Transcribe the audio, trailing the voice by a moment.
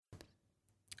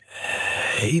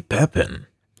Hey, Pepin.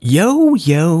 Yo,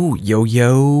 yo, yo,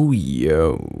 yo,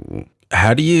 yo.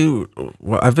 How do you...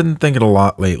 Well, I've been thinking a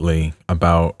lot lately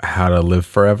about how to live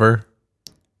forever.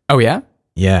 Oh, yeah?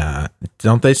 Yeah.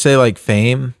 Don't they say, like,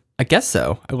 fame? I guess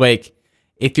so. Like,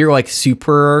 if you're, like,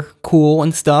 super cool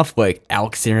and stuff, like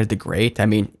Alexander the Great, I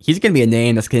mean, he's going to be a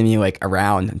name that's going to be, like,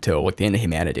 around until, like, the end of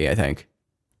humanity, I think.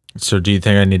 So do you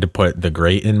think I need to put the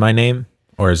great in my name?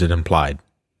 Or is it implied?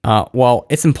 Well,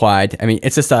 it's implied. I mean,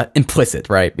 it's just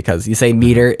implicit, right? Because you say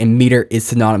meter, and meter is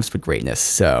synonymous with greatness.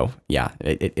 So, yeah,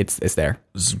 it's there.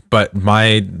 But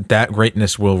that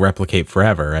greatness will replicate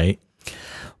forever, right?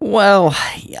 Well,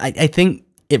 I think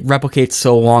it replicates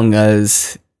so long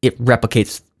as it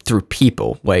replicates through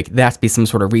people. Like, there has to be some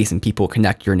sort of reason people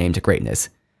connect your name to greatness.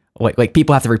 Like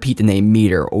people have to repeat the name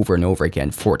meter over and over again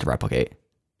for it to replicate.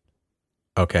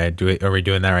 Okay. Are we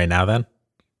doing that right now then?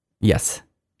 Yes.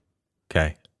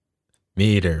 Okay.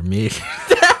 Meter.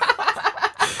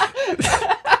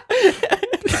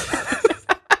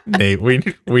 Nate,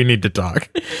 we need to talk.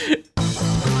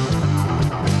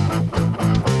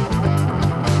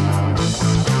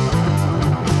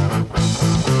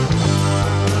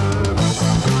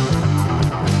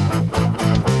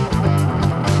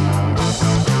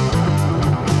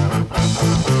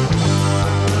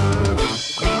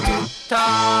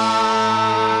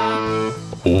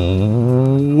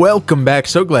 Welcome back.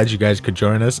 So glad you guys could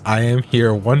join us. I am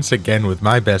here once again with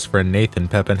my best friend Nathan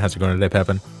Pepin. How's it going today,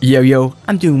 Pepin? Yo,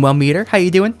 I'm doing well, meter. How you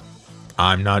doing?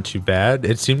 I'm not too bad.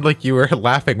 It seemed like you were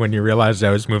laughing when you realized I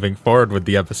was moving forward with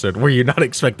the episode. Were you not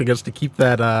expecting us to keep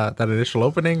that initial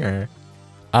opening, or?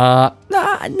 No.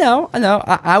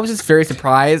 I was just very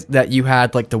surprised that you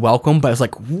had like the welcome, but it's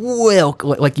like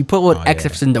like you put a little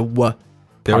extra in the w.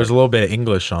 There was a little bit of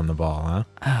English on the ball,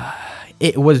 huh?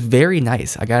 It was very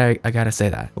nice. I gotta say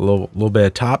that. A little bit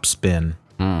of top spin.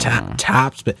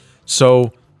 Top spin.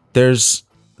 So there's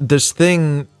this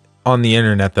thing on the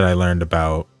internet that I learned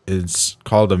about. It's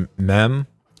called a meme.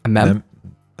 A meme?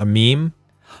 A meme?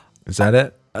 Is that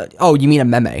it? Oh, you mean a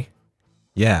meme?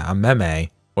 Yeah, a meme,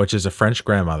 which is a French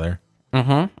grandmother.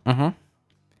 Mm-hmm.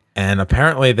 And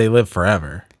apparently they live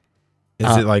forever.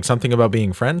 Is it like something about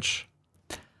being French?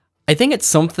 I think it's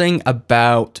something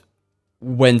about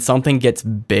when something gets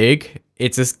big,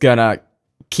 it's just gonna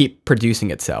keep producing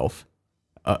itself.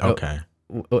 Okay.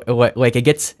 Like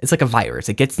it's like a virus.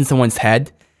 It gets in someone's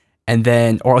head, and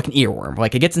then, or like an earworm.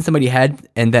 Like it gets in somebody's head,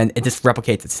 and then it just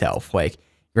replicates itself. Like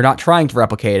you're not trying to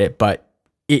replicate it, but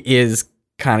it is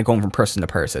kind of going from person to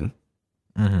person.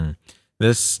 Mm-hmm.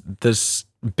 This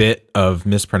bit of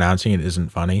mispronouncing it isn't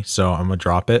funny, so I'm gonna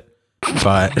drop it.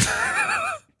 But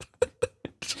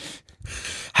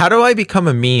how do I become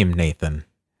a meme, Nathan?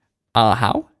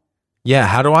 How? Yeah,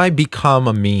 how do I become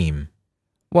a meme?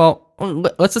 Well,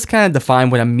 let's just kind of define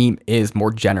what a meme is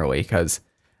more generally, because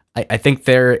I think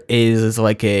there is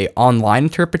like a online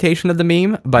interpretation of the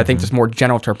meme, but I think there's more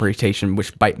general interpretation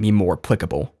which might be more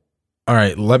applicable. All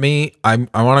right, I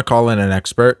want to call in an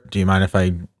expert. Do you mind if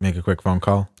I make a quick phone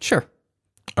call? Sure.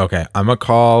 Okay, I'm gonna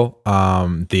call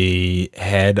the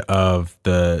head of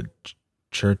the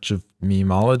Church of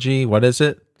Memology. What is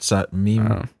it?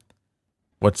 Meme.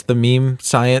 What's the meme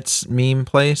science meme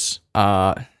place?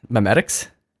 Memetics?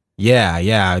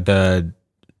 Yeah, the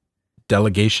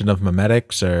delegation of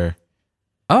memetics, or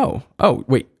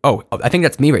wait. I think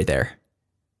that's me right there.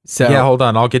 So yeah, hold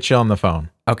on, I'll get you on the phone.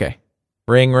 Okay.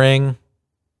 Ring.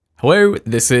 Hello,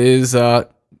 this is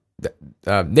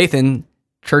Nathan,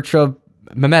 Church of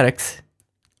Memetics.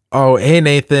 Oh, hey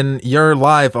Nathan, you're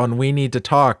live on We Need to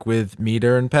Talk with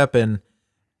Meter and Pepin.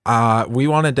 We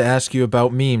wanted to ask you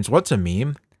about memes. What's a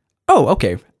meme? Oh,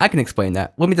 okay. I can explain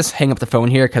that. Let me just hang up the phone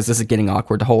here because this is getting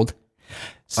awkward to hold.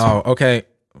 Okay.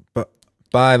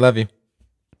 Bye, love you.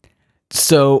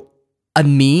 So, a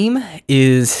meme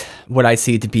is what I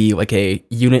see to be like a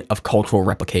unit of cultural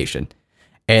replication.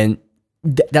 And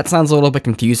that sounds a little bit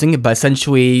confusing, but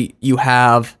essentially you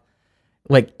have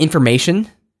like information,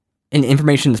 and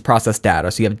information is processed data.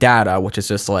 So you have data, which is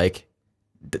just like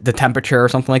the temperature or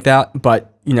something like that. But,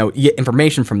 you get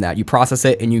information from that. You process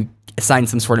it and you assign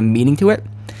some sort of meaning to it.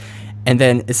 And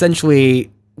then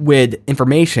essentially with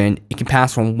information, it can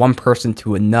pass from one person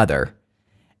to another.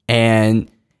 And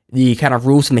the kind of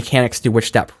rules and mechanics through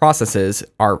which that processes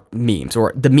are memes,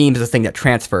 or the meme is the thing that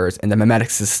transfers, and the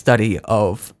memetics is study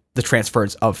of the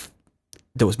transference of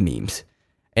those memes.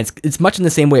 And it's much in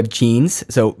the same way of genes.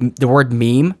 So the word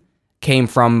meme came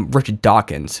from Richard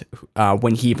Dawkins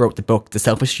when he wrote the book The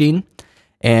Selfish Gene.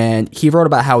 And he wrote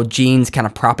about how genes kind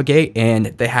of propagate and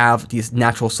they have these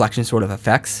natural selection sort of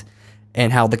effects,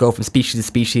 and how they go from species to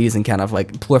species and kind of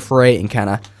like proliferate and kind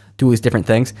of do these different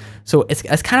things. So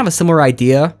it's kind of a similar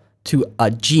idea to a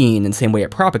gene in the same way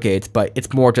it propagates, but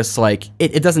it's more just like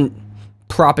it doesn't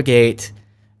propagate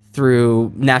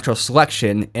through natural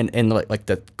selection in like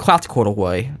the classical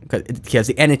way, because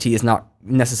the entity is not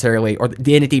necessarily, or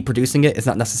the entity producing it is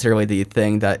not necessarily the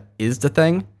thing that is the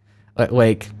thing.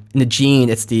 Like in the gene,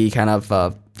 it's the kind of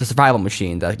the survival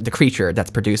machine, the creature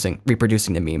that's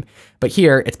reproducing the meme. But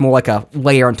here, it's more like a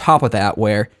layer on top of that,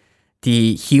 where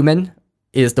the human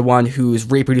is the one who's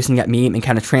reproducing that meme and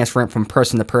kind of transferring it from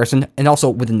person to person, and also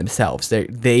within themselves.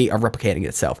 They are replicating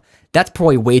itself. That's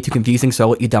probably way too confusing, so I'll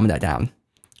let you dumb that down.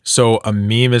 So a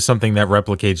meme is something that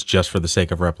replicates just for the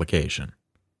sake of replication.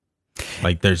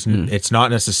 Like it's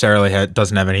not necessarily, it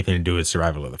doesn't have anything to do with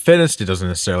survival of the fittest. It doesn't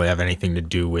necessarily have anything to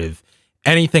do with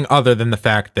anything other than the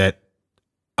fact that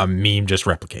a meme just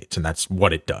replicates, and that's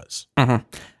what it does.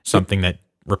 Something that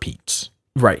repeats.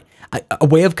 Right. A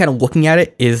way of kind of looking at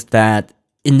it is that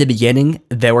in the beginning,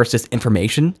 there was just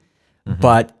information,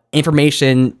 but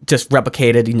information just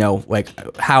replicated, like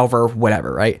however,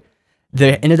 whatever, right?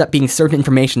 There ended up being certain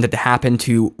information that happened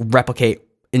to replicate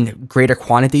in greater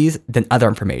quantities than other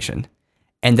information.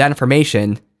 And that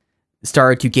information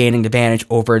started to gain an advantage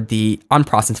over the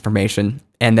unprocessed information.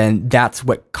 And then that's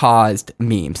what caused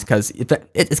memes. Because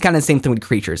it's kind of the same thing with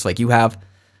creatures. Like you have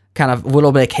kind of a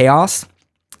little bit of chaos,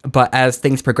 but as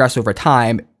things progress over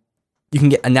time, you can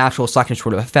get a natural selection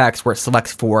sort of effects where it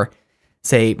selects for,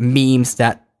 say, memes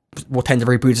that will tend to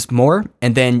reproduce more.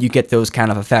 And then you get those kind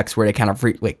of effects where they kind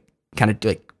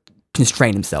of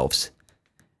constrain themselves.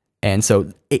 And so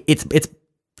it's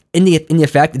in the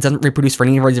effect, it doesn't reproduce for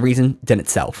any other reason than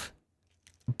itself.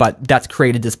 But that's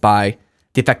created just by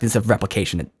the effectiveness of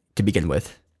replication to begin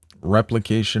with.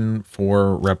 Replication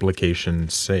for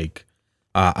replication's sake.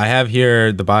 I have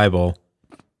here the Bible,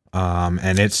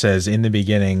 and it says, in the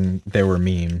beginning, there were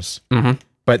memes.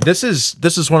 But this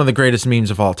is one of the greatest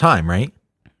memes of all time, right?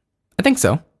 I think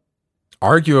so.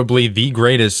 Arguably the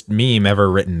greatest meme ever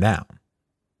written down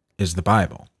is the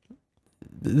Bible.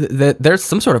 There's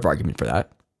some sort of argument for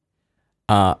that.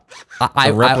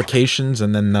 The replications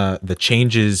and then the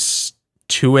changes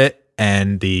to it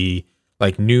and the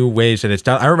like new ways that it's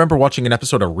done. I remember watching an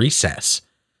episode of Recess,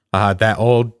 that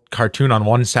old cartoon on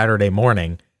one Saturday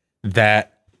morning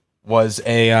that was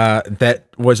about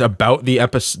the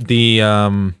episode,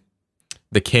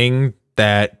 the king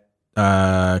that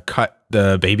cut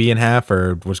the baby in half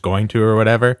or was going to or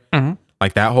whatever,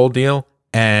 like that whole deal.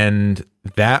 And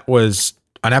that was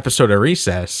an episode of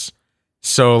Recess.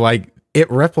 So like it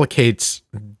replicates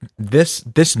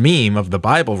this meme of the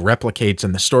Bible replicates,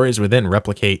 and the stories within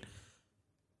replicate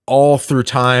all through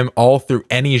time, all through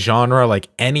any genre. Like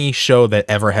any show that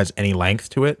ever has any length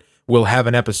to it will have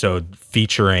an episode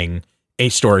featuring a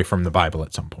story from the Bible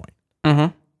at some point.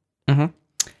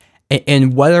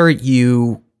 And whether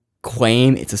you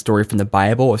claim it's a story from the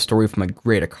Bible or a story from a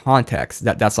greater context,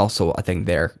 that's also a thing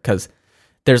there, because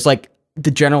there's like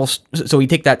the general. So we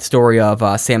take that story of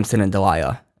Samson and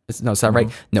Delilah. Is that right?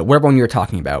 No, whatever one you were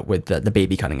talking about with the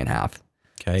baby cutting in half.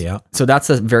 Okay, yeah. So that's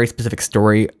a very specific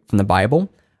story from the Bible.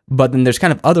 But then there's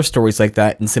kind of other stories like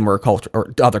that in similar culture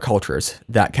or other cultures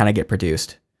that kind of get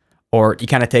produced. Or you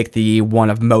kind of take the one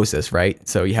of Moses, right?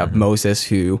 So you have Moses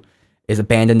who is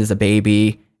abandoned as a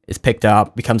baby, is picked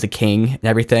up, becomes a king and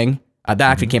everything. That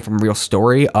actually came from a real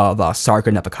story of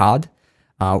Sargon-Nebuchad,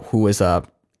 who was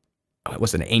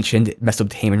was an ancient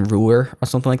Mesopotamian ruler or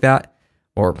something like that,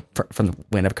 or from the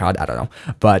land of God, I don't know.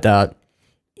 But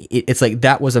it's like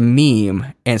that was a meme,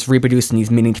 and it's reproduced in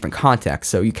these many different contexts.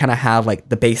 So you kind of have like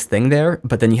the base thing there,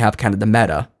 but then you have kind of the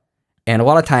meta. And a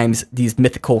lot of times these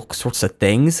mythical sorts of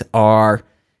things are,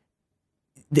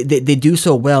 they do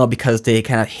so well because they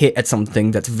kind of hit at something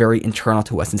that's very internal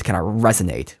to us and kind of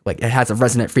resonate. Like it has a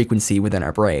resonant frequency within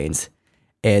our brains.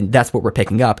 And that's what we're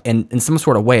picking up. And in some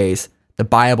sort of ways, the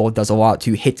Bible does a lot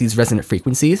to hit these resonant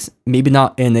frequencies, maybe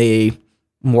not in a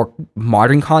more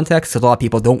modern context, because a lot of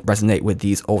people don't resonate with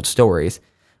these old stories.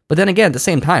 But then again, at the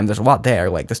same time, there's a lot there,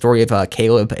 like the story of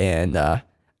Caleb and, what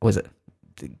was it?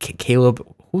 Caleb,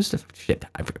 who's the shit?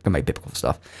 I forgot my biblical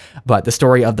stuff. But the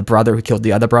story of the brother who killed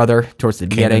the other brother towards the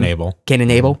beginning. Cain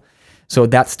and Abel. So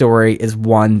that story is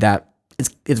one that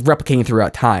is replicating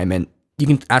throughout time. And you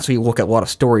can actually look at a lot of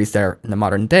stories there in the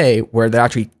modern day where they're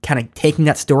actually kind of taking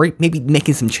that story, maybe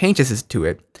making some changes to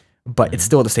it, but it's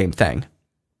still the same thing.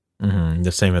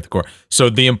 The same at the core.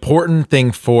 So the important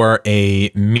thing for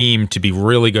a meme to be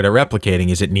really good at replicating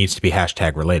is it needs to be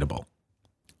hashtag relatable.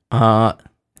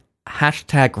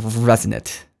 Hashtag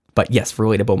resonant. But yes,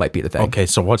 relatable might be the thing. Okay,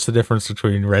 so what's the difference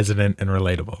between resonant and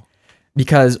relatable?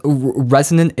 Because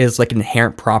resonant is like an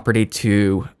inherent property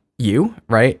to you,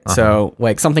 right? So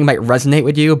like something might resonate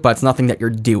with you, but it's nothing that you're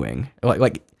doing.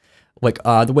 The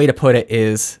way to put it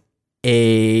is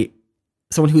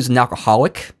someone who's an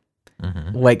alcoholic.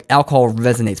 Like alcohol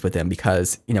resonates with them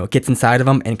because it gets inside of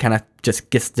them and kind of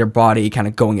just gets their body kind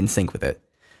of going in sync with it.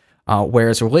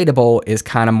 Whereas relatable is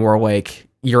kind of more like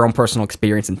your own personal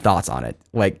experience and thoughts on it.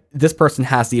 Like this person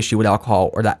has the issue with alcohol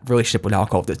or that relationship with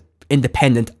alcohol that's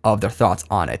independent of their thoughts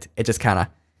on it. It just kind of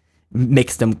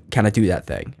makes them kind of do that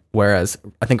thing. Whereas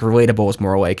I think relatable is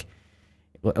more like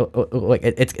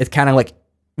it's kind of like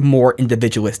more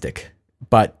individualistic,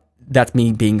 but that's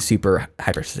me being super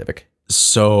hyper specific.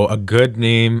 So a good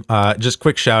name, just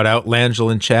quick shout out,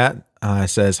 Langel in chat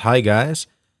says, hi guys.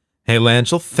 Hey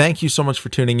Langel, thank you so much for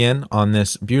tuning in on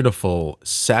this beautiful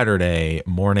Saturday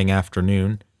morning,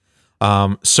 afternoon.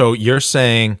 So you're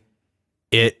saying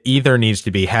it either needs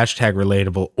to be hashtag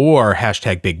relatable or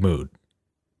hashtag big mood.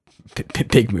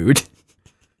 Big mood.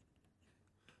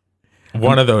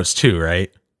 One of those two,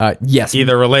 right? Yes.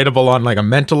 Either relatable on like a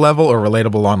mental level or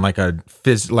relatable on like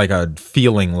a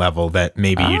feeling level that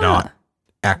maybe you're not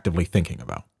actively thinking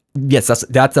about. Yes,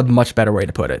 that's a much better way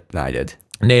to put it than I did.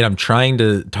 Nate, I'm trying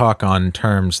to talk on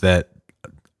terms that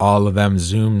all of them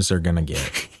Zooms are gonna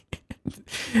get.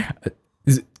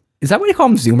 Is that what you call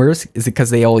them, Zoomers? Is it because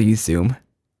they all use Zoom?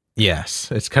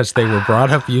 Yes, it's because they were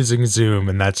brought up using Zoom,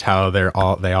 and that's how they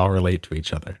all relate to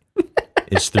each other.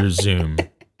 It's through Zoom.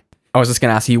 I was just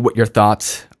gonna ask you what your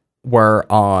thoughts were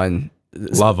on.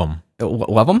 Love them.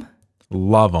 Love them.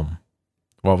 Love them.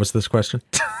 What was this question?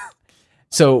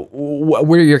 So,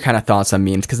 what are your kind of thoughts on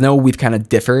memes? Because I know we've kind of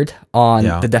differed on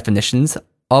the definitions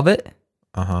of it.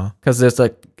 Because there's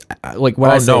like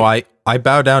what I say. No, I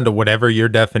bow down to whatever your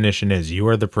definition is. You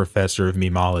are the professor of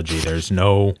memology. There's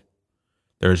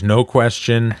no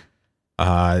question.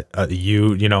 I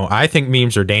think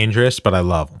memes are dangerous, but I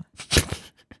love them.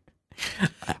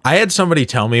 I had somebody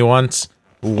tell me once,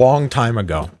 long time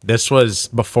ago. This was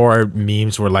before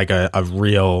memes were like a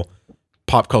real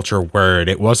pop culture word.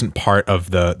 It wasn't part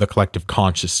of the collective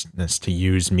consciousness to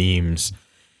use memes.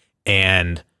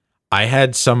 And I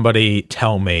had somebody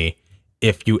tell me,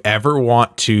 if you ever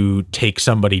want to take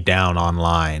somebody down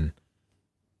online,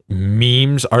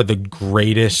 memes are the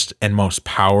greatest and most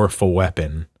powerful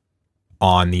weapon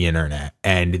on the internet,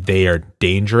 and they are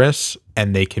dangerous,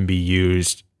 and they can be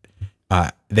used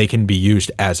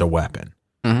as a weapon.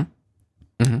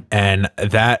 And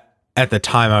that, at the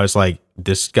time, I was like,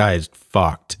 this guy is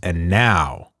fucked. And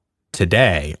now,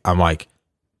 today, I'm like,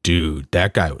 dude,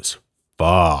 that guy was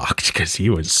fucked, because he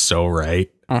was so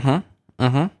right.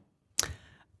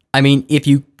 I mean, if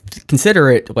you consider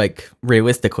it like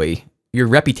realistically, your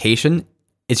reputation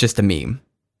is just a meme.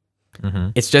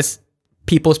 It's just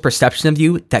people's perception of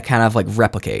you that kind of like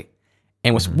replicate.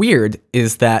 And what's weird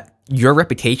is that your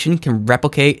reputation can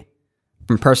replicate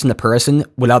from person to person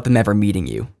without them ever meeting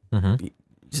you.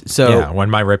 So yeah, when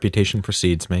my reputation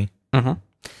precedes me.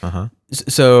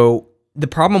 So the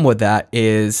problem with that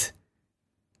is,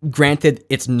 granted,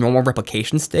 its normal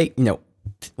replication state,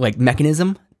 like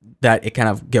mechanism that it kind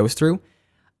of goes through.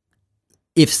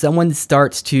 If someone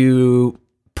starts to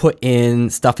put in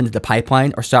stuff into the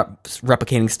pipeline or start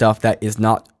replicating stuff that is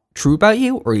not true about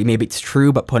you, or maybe it's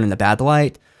true but put in a bad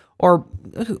light, or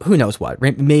who knows what,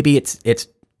 right? Maybe it's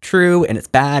true and it's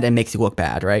bad and makes you look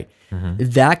bad, right?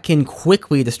 That can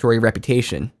quickly destroy your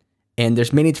reputation. And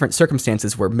there's many different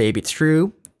circumstances where maybe it's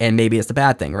true and maybe it's a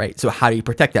bad thing, right? So how do you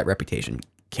protect that reputation?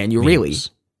 Can you Memes. really?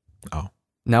 Oh.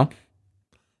 No?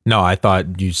 No, I thought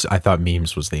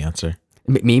memes was the answer.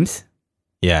 Memes?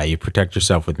 Yeah, you protect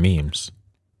yourself with memes.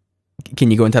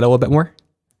 Can you go into that a little bit more?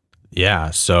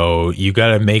 Yeah, so you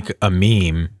got to make a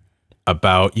meme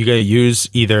about, you got to use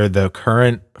either the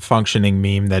current functioning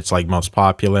meme that's like most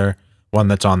popular, one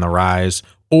that's on the rise,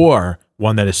 or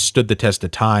one that has stood the test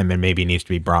of time and maybe needs to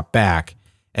be brought back,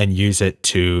 and use it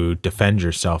to defend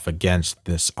yourself against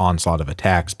this onslaught of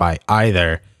attacks by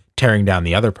either tearing down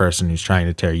the other person who's trying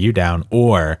to tear you down,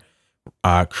 or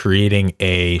creating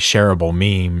a shareable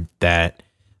meme that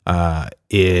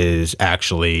is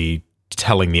actually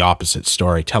telling the opposite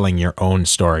story, telling your own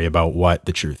story about what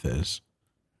the truth is.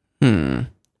 You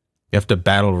have to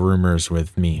battle rumors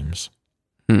with memes.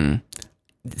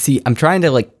 See, I'm trying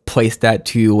to like place that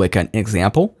to like an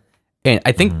example, and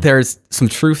I think there's some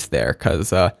truth there,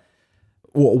 because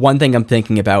one thing I'm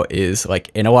thinking about is, like,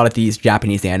 in a lot of these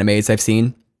Japanese animes I've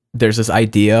seen, there's this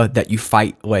idea that you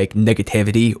fight like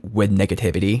negativity with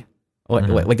negativity.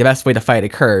 Like the best way to fight a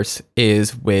curse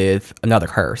is with another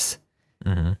curse.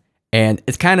 And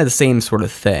it's kind of the same sort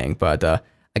of thing, but I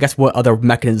guess what other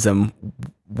mechanism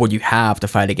would you have to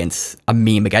fight against a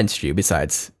meme against you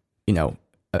besides,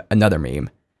 another meme.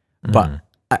 But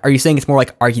are you saying it's more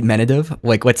like argumentative?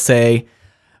 Like let's say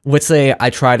I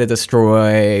try to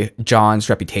destroy John's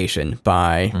reputation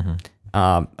by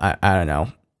I don't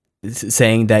know,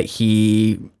 saying that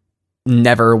he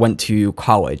never went to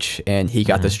college and he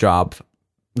got this job,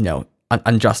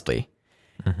 unjustly.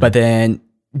 But then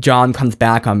John comes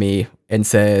back on me and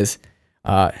says,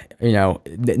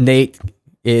 Nate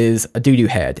is a doo-doo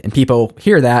head. And people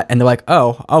hear that and they're like,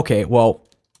 oh, okay, well,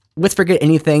 let's forget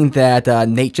anything that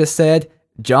Nate just said.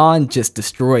 John just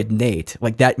destroyed Nate.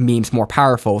 Like, that meme's more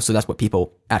powerful, so that's what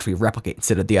people actually replicate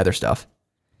instead of the other stuff.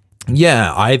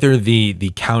 Yeah, either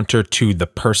the counter to the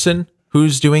person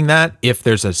who's doing that, if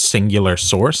there's a singular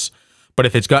source, but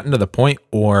if it's gotten to the point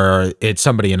or it's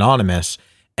somebody anonymous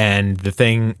and the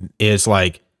thing is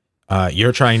like,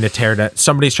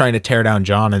 somebody's trying to tear down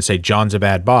John and say John's a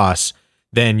bad boss,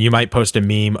 then you might post a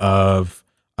meme of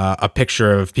a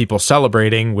picture of people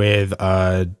celebrating with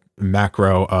a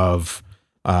macro of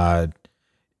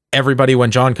everybody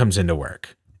when John comes into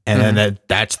work. And then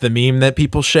that's the meme that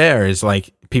people share, is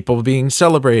like people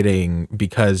celebrating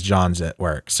because John's at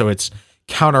work. So it's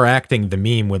counteracting the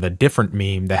meme with a different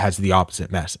meme that has the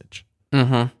opposite message.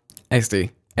 I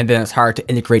see. And then it's hard to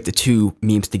integrate the two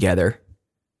memes together.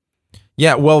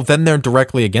 Yeah, well, then they're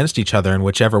directly against each other, and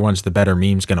whichever one's the better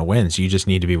meme's going to win. So you just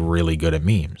need to be really good at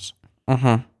memes.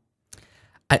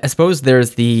 I suppose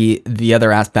there's the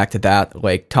other aspect of that,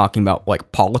 like talking about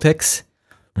like politics,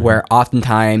 where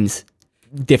oftentimes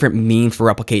different memes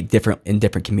replicate different in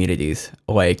different communities.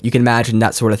 Like you can imagine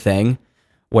that sort of thing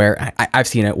where I've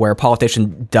seen it where a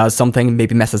politician does something,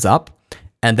 maybe messes up,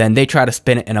 and then they try to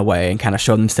spin it in a way and kind of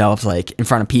show themselves like in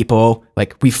front of people,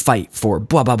 like we fight for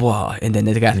blah, blah, blah. And then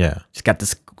they just got the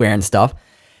square and stuff.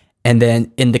 And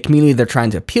then in the community they're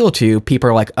trying to appeal to, people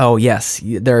are like, oh yes,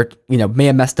 they're, may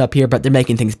have messed up here, but they're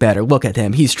making things better. Look at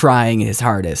him. He's trying his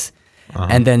hardest.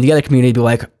 And then the other community be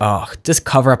like, oh, this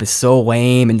cover up is so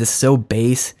lame and just so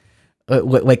base.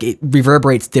 Like it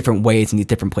reverberates different ways in these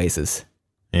different places.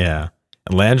 Yeah.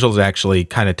 And Langel's actually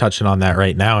kind of touching on that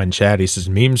right now in chat. He says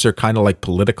memes are kind of like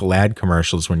political ad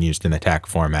commercials when used in attack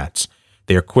formats.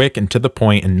 They are quick and to the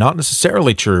point and not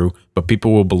necessarily true, but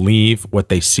people will believe what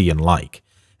they see and like.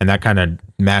 And that kind of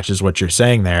matches what you're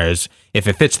saying there, is if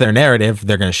it fits their narrative,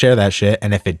 they're going to share that shit.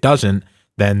 And if it doesn't,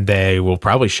 then they will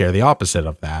probably share the opposite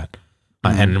of that.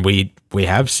 And we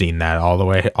have seen that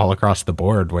all across the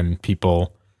board when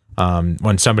people,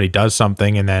 when somebody does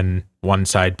something and then one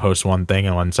side posts one thing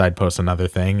and one side posts another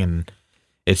thing. And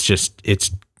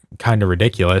it's kind of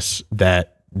ridiculous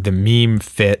that the meme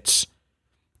fits.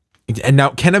 And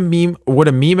now would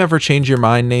a meme ever change your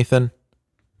mind, Nathan?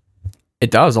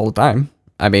 It does all the time.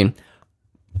 I mean,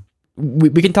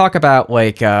 we can talk about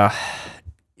like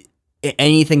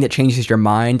anything that changes your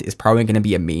mind is probably going to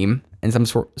be a meme in some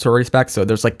sort of respect. So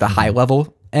there's like the high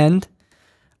level end,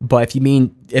 but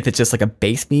if it's just like a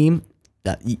base meme,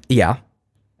 yeah.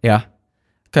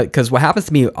 Because what happens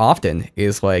to me often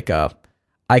is like I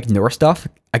ignore stuff.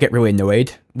 I get really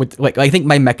annoyed with like I think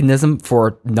my mechanism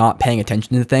for not paying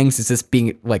attention to things is just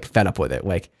being like fed up with it.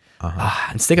 Like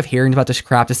I'm sick of hearing about this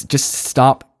crap. Just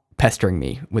stop pestering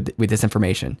me with this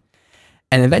information.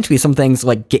 And eventually some things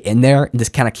like get in there and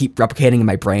just kind of keep replicating in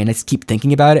my brain. I just keep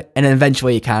thinking about it. And then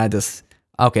eventually it kind of just,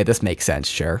 okay, this makes sense.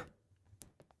 Sure.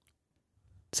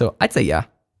 So I'd say, yeah.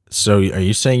 So are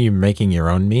you saying you're making your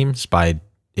own memes by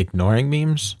ignoring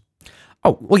memes?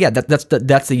 Oh, well, yeah, that's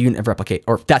the unit of replicate,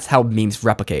 or that's how memes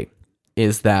replicate,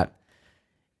 is that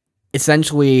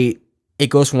essentially it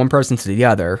goes from one person to the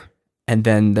other. And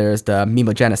then there's the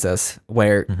memogenesis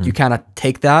where you kind of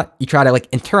take that, you try to like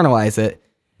internalize it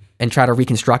and try to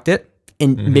reconstruct it.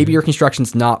 And maybe your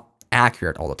construction's not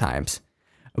accurate all the times,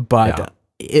 but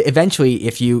eventually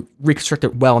if you reconstruct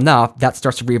it well enough, that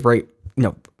starts to reverberate,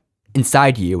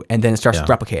 inside you, and then it starts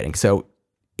replicating. So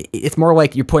it's more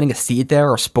like you're putting a seed there,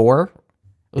 or spore,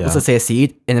 let's just say a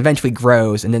seed, and eventually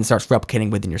grows and then starts replicating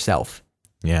within yourself.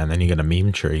 Yeah. And then you get a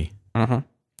meme tree.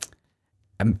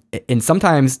 And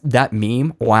sometimes that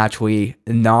meme will actually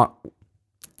not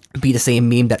be the same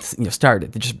meme that's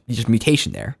started. There's just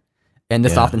mutation there, and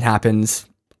this often happens.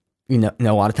 A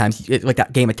lot of times, like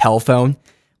that game of telephone.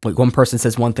 Like one person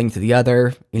says one thing to the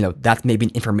other. That's maybe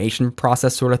an information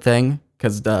process sort of thing,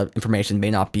 because the information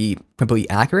may not be completely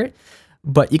accurate.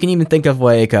 But you can even think of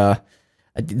like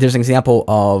there's an example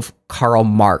of Karl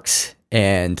Marx,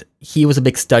 and he was a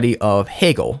big study of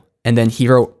Hegel, and then he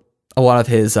wrote a lot of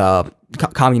his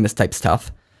communist type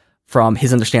stuff from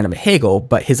his understanding of Hegel,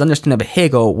 but his understanding of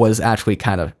Hegel was actually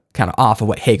kind of off of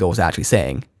what Hegel was actually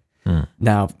saying.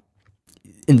 Now,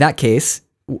 in that case,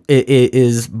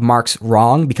 is Marx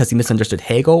wrong because he misunderstood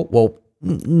Hegel? Well,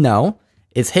 No.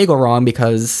 Is Hegel wrong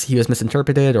because he was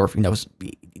misinterpreted, or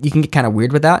you can get kind of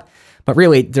weird with that. But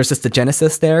really, there's just the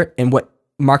genesis there, and what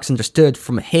Marx understood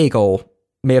from Hegel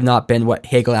may have not been what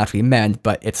Hegel actually meant,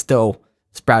 but it still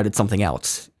sprouted something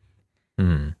else.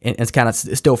 And it's kind of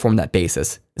still from that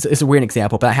basis. It's a weird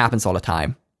example, but that happens all the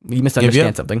time. You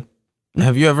misunderstand something.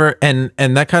 Have you ever, and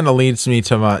that kind of leads me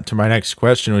to my next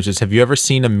question, which is, have you ever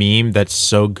seen a meme that's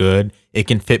so good it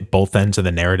can fit both ends of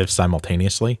the narrative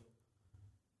simultaneously?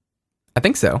 I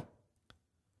think so.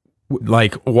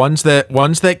 Like ones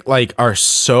that like are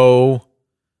so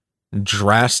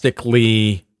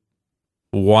drastically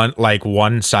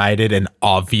one-sided and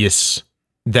obvious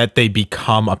that they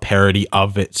become a parody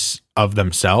of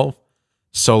themselves.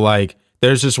 So like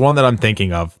there's this one that I'm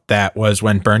thinking of that was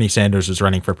when Bernie Sanders was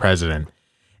running for president,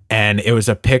 and it was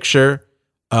a picture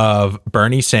of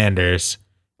Bernie Sanders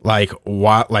like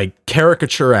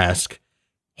caricaturesque,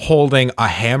 holding a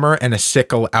hammer and a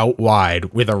sickle out wide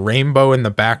with a rainbow in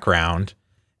the background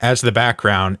as the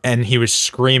background, and he was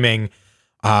screaming,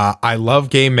 I love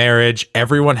gay marriage,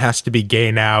 everyone has to be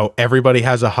gay now, everybody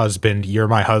has a husband, you're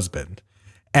my husband.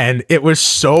 And it was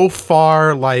so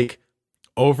far like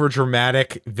over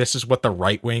dramatic, this is what the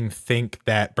right wing think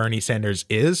that Bernie Sanders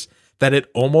is, that it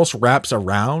almost wraps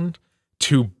around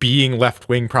to being left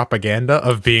wing propaganda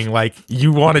of being like,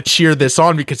 you want to cheer this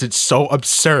on because it's so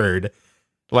absurd.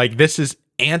 Like this is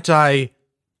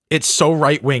it's so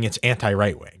right wing, it's anti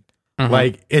right wing.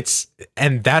 Like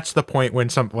and that's the point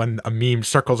when a meme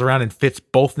circles around and fits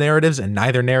both narratives and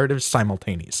neither narratives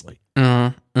simultaneously.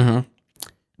 That's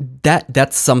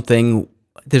something.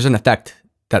 There's an effect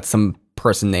that some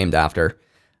person named after,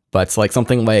 but it's like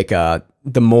something like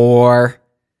the more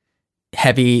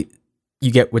heavy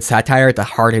you get with satire, the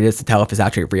harder it is to tell if it's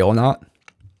actually real or not.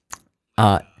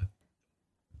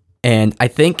 And I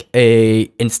think a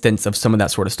instance of some of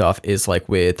that sort of stuff is like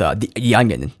with the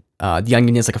Onion. The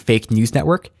Onion is like a fake news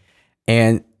network,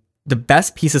 and the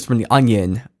best pieces from the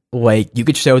Onion, like you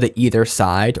could show the either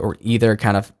side or either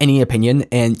kind of any opinion,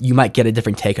 and you might get a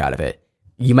different take out of it.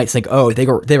 You might think, oh, they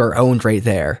were owned right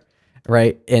there,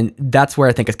 right? And that's where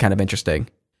I think it's kind of interesting.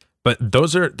 But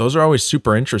those are always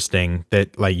super interesting,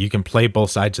 that like you can play both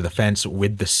sides of the fence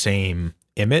with the same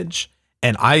image,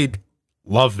 and I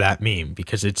love that meme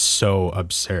because it's so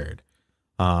absurd.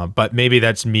 But maybe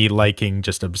that's me liking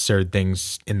just absurd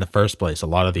things in the first place. A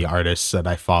lot of the artists that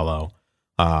I follow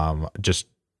just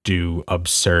do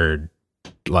absurd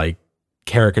like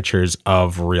caricatures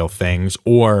of real things,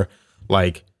 or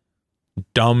like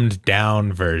dumbed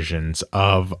down versions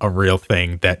of a real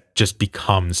thing that just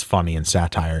becomes funny and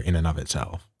satire in and of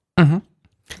itself.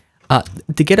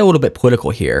 To get a little bit political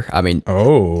here, I mean,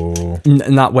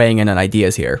 not weighing in on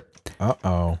ideas here.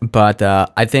 But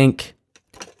I think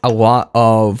a lot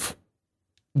of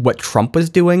what Trump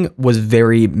was doing was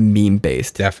very meme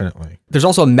based. Definitely. There's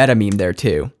also a meta meme there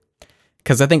too,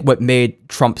 because I think what made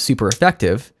Trump super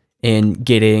effective in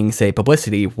getting, say,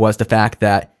 publicity was the fact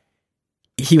that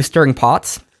he was stirring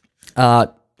pots. I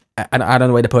don't know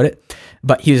the way to put it,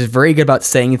 but he was very good about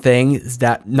saying things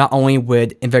that not only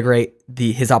would invigorate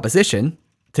his opposition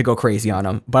to go crazy on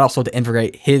him, but also to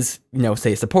invigorate his,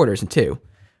 say, supporters too.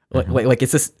 Like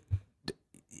it's just,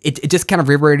 it just kind of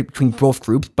reverberated between both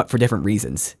groups, but for different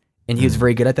reasons. And he was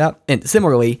very good at that. And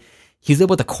similarly, he's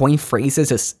able to coin phrases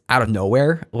just out of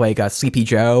nowhere, like Sleepy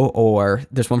Joe, or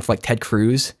there's one for like Ted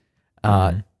Cruz,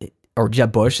 or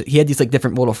Jeb Bush. He had these like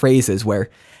different little phrases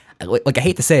where, like I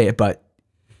hate to say it, but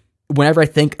whenever I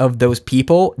think of those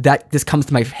people, that just comes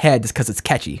to my head just because it's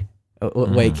catchy.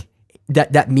 Like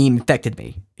that meme affected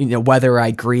me, whether I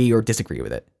agree or disagree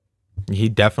with it. He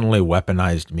definitely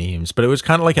weaponized memes, but it was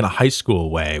kind of like in a high school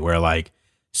way where like,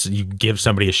 so you give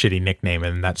somebody a shitty nickname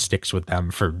and that sticks with them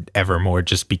forevermore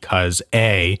just because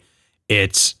A,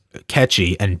 it's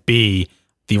catchy, and B,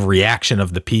 the reaction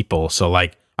of the people. So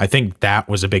like, I think that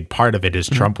was a big part of it, is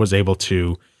Trump was able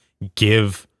to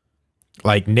give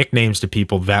like nicknames to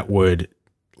people that would,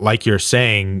 like you're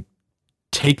saying,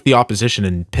 take the opposition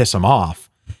and piss them off.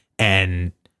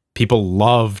 And people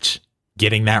loved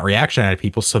getting that reaction out of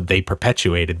people, so they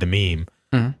perpetuated the meme.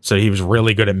 So he was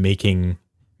really good at making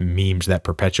memes that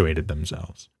perpetuated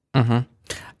themselves.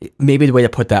 Maybe the way to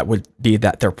put that would be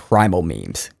that they're primal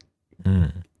memes.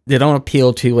 They don't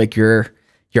appeal to like your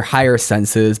higher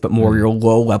senses, but more your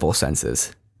low level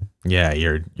senses. Yeah,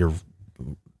 your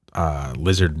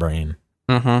lizard brain.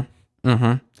 And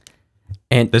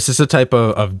this is a type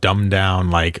of dumbed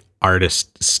down like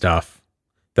artist stuff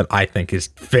that I think is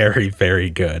very,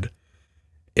 very good.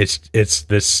 It's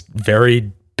this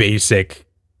very basic,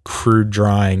 crude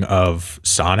drawing of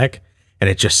Sonic, and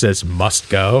it just says "must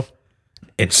go,"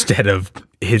 instead of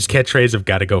his catchphrase of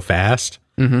 "gotta go fast."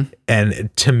 Mm-hmm.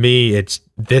 And to me,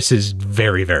 this is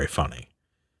very, very funny.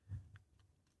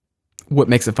 What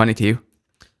makes it funny to you?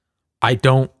 I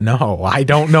don't know.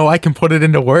 I can put it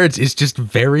into words. It's just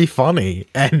very funny,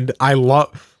 and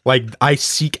I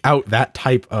seek out that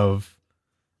type of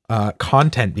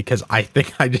content because I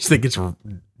just think it's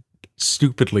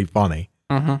stupidly funny.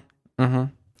 Mm-hmm.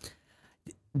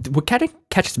 Mm-hmm. What kind of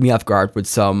catches me off guard with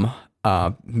some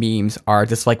memes are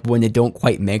just like when they don't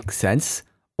quite make sense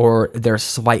or they're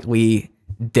slightly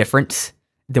different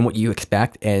than what you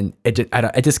expect, and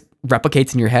it just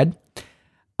replicates in your head.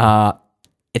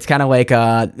 It's kind of like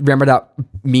remember that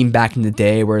meme back in the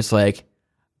day where it's like,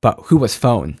 but who was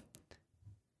phone?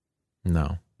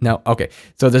 No. Okay.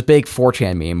 So there's big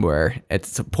 4chan meme where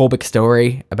it's a whole big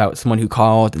story about someone who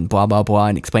called and blah, blah, blah,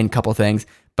 and explained a couple things.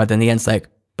 But then the end's like,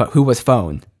 but who was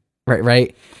phone?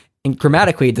 Right? And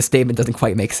grammatically, the statement doesn't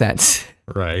quite make sense.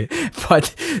 Right.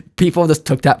 But people just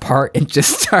took that part and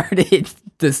just started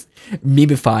just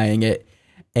memifying it.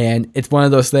 And it's one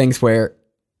of those things where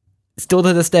still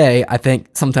to this day, I think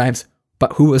sometimes,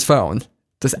 but who was phone?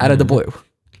 Just out of the blue.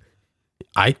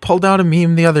 I pulled out a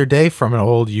meme the other day from an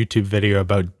old YouTube video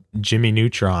about Jimmy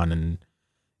Neutron, and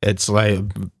it's like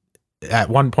at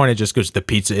one point it just goes, "The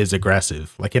pizza is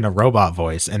aggressive," like in a robot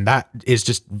voice, and that is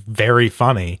just very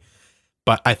funny.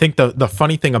 But I think the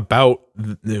funny thing about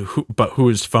who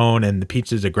is phone and the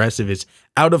pizza is aggressive is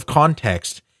out of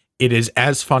context, it is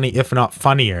as funny, if not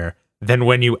funnier, than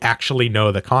when you actually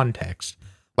know the context.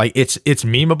 Like it's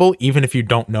memeable even if you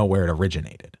don't know where it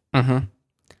originated.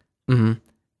 Mm-hmm. Mm-hmm.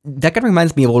 That kind of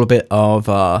reminds me a little bit of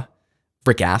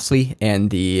Rick Astley and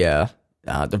the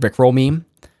Rickroll meme,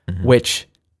 which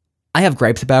I have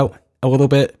gripes about a little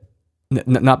bit,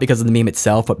 not because of the meme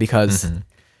itself, but because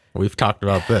we've talked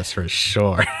about this for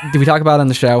sure. Did we talk about it on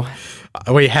the show?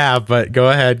 We have, but go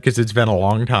ahead because it's been a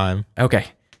long time. Okay.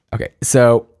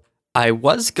 So I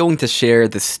was going to share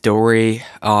the story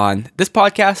on this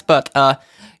podcast, but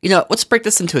let's break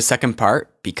this into a second part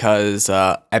because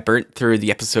I burnt through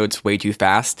the episodes way too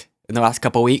fast in the last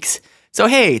couple weeks. So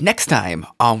hey, next time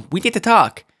We Need to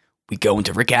Talk, we go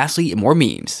into Rick Astley and more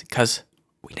memes because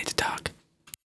we need to talk.